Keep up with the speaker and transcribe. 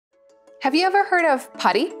Have you ever heard of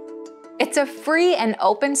PuTTY? It's a free and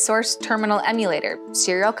open source terminal emulator,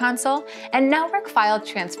 serial console, and network file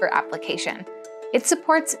transfer application. It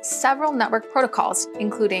supports several network protocols,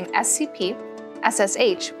 including SCP,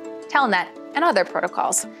 SSH, Telnet, and other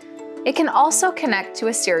protocols. It can also connect to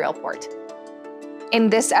a serial port. In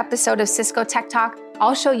this episode of Cisco Tech Talk,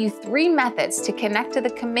 I'll show you 3 methods to connect to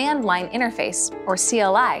the command line interface, or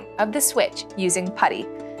CLI, of the switch using PuTTY.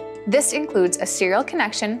 This includes a serial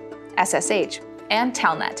connection, SSH, and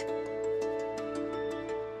Telnet.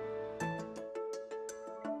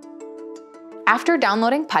 After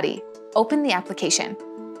downloading PuTTY, open the application.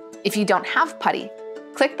 If you don't have PuTTY,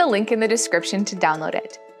 click the link in the description to download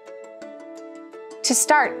it. To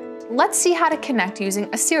start, let's see how to connect using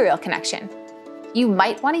a serial connection. You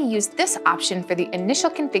might want to use this option for the initial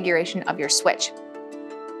configuration of your switch.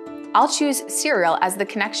 I'll choose serial as the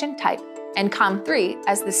connection type and COM3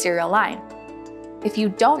 as the serial line. If you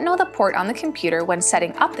don't know the port on the computer when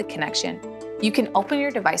setting up the connection, you can open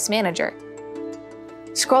your device manager.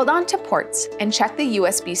 Scroll down to ports and check the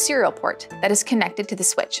USB serial port that is connected to the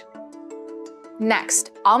switch.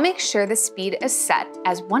 Next, I'll make sure the speed is set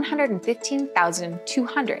as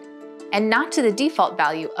 115,200 and not to the default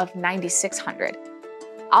value of 9,600.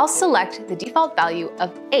 I'll select the default value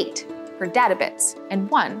of 8 for data bits and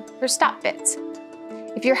 1 for stop bits.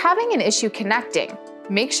 If you're having an issue connecting,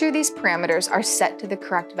 make sure these parameters are set to the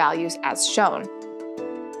correct values as shown.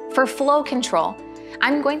 For flow control,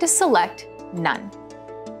 I'm going to select None.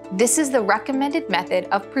 This is the recommended method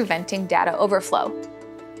of preventing data overflow.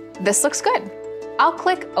 This looks good. I'll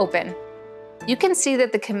click Open. You can see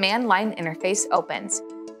that the command line interface opens.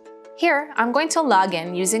 Here, I'm going to log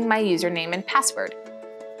in using my username and password.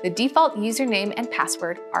 The default username and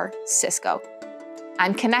password are Cisco.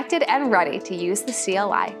 I'm connected and ready to use the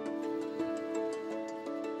CLI.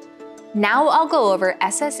 Now I'll go over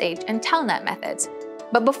SSH and Telnet methods.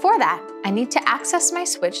 But before that, I need to access my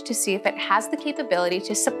switch to see if it has the capability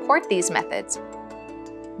to support these methods.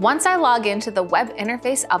 Once I log into the web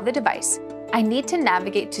interface of the device, I need to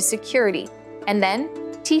navigate to Security and then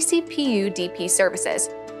TCP/UDP services.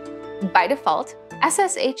 By default,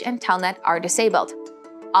 SSH and Telnet are disabled.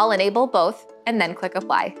 I'll enable both and then click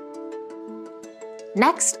Apply.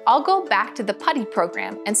 Next, I'll go back to the PuTTY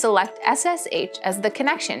program and select SSH as the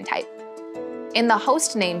connection type. In the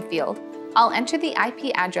host name field, I'll enter the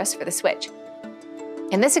IP address for the switch.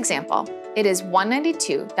 In this example, it is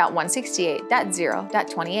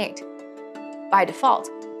 192.168.0.28. By default,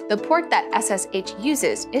 the port that SSH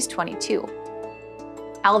uses is 22.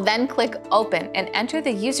 I'll then click Open and enter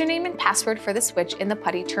the username and password for the switch in the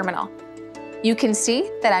PuTTY terminal. You can see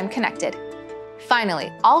that I'm connected. Finally,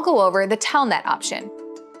 I'll go over the Telnet option.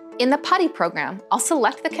 In the PuTTY program, I'll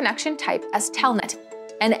select the connection type as Telnet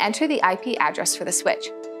and enter the IP address for the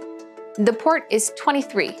switch. The port is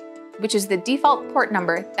 23, which is the default port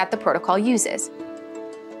number that the protocol uses.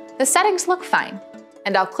 The settings look fine,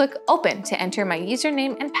 and I'll click Open to enter my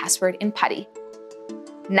username and password in PuTTY.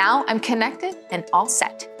 Now I'm connected and all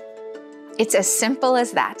set. It's as simple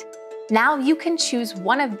as that. Now you can choose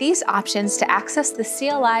one of these options to access the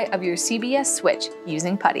CLI of your CBS Switch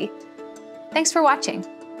using PuTTY. Thanks for watching.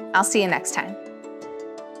 I'll see you next time.